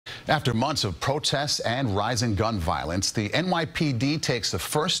After months of protests and rising gun violence, the NYPD takes the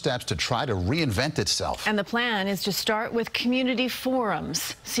first steps to try to reinvent itself. And the plan is to start with community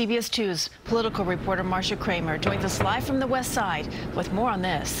forums. CBS 2's political reporter Marcia Kramer joins us live from the West Side with more on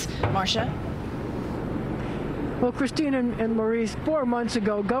this. Marcia? Well, Christine and Maurice, 4 months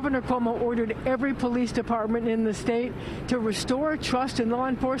ago, Governor Cuomo ordered every police department in the state to restore trust in law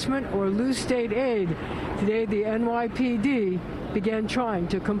enforcement or lose state aid. Today, the NYPD began trying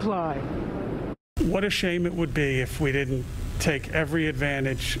to comply. What a shame it would be if we didn't take every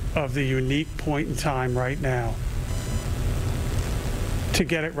advantage of the unique point in time right now to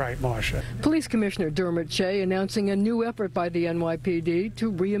get it right, Marcia. Police Commissioner Dermot Shea announcing a new effort by the NYPD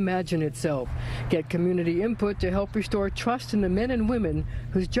to reimagine itself, get community input to help restore trust in the men and women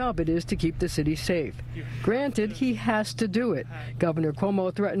whose job it is to keep the city safe. Granted, he has to do it. Governor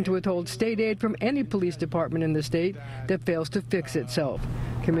Cuomo threatened to withhold state aid from any police department in the state that fails to fix itself.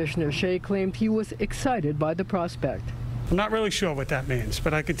 Commissioner Shea claimed he was excited by the prospect. I'm not really sure what that means,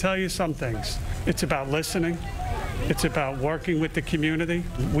 but I can tell you some things. It's about listening. It's about working with the community.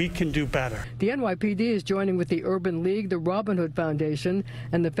 We can do better. The NYPD is joining with the Urban League, the Robin Hood Foundation,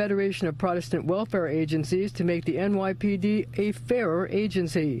 and the Federation of Protestant Welfare Agencies to make the NYPD a fairer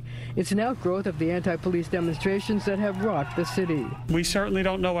agency. It's an outgrowth of the anti-police demonstrations that have rocked the city. We certainly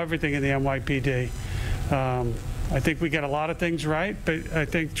don't know everything in the NYPD. I think we get a lot of things right, but I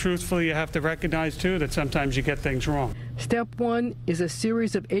think truthfully you have to recognize too that sometimes you get things wrong. Step 1 is a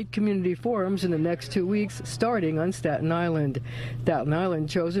series of 8 community forums in the next 2 weeks, starting on Staten Island. Staten Island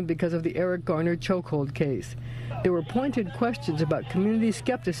chosen because of the Eric Garner chokehold case. There were pointed questions about community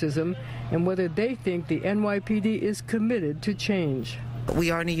skepticism and whether they think the NYPD is committed to change.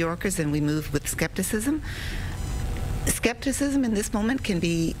 We are New Yorkers and we move with skepticism. Skepticism in this moment can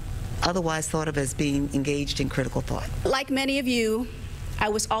be otherwise thought of as being engaged in critical thought. Like many of you, I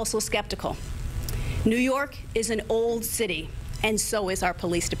was also skeptical. New York is an old city, and so is our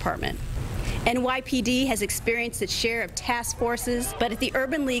police department. NYPD has experienced its share of task forces, but at the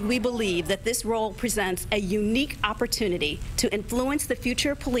Urban League, we believe that this role presents a unique opportunity to influence the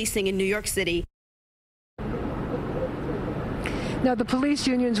future of policing in New York City. Now, the police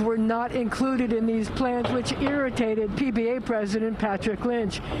unions were not included in these plans, which irritated PBA President Patrick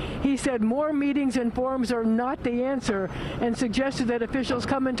Lynch. He said more meetings and forums are not the answer and suggested that officials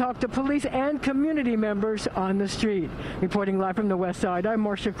come and talk to police and community members on the street. Reporting live from the West Side, I'm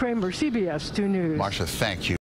Marcia Kramer, CBS 2 News. Marcia, thank you.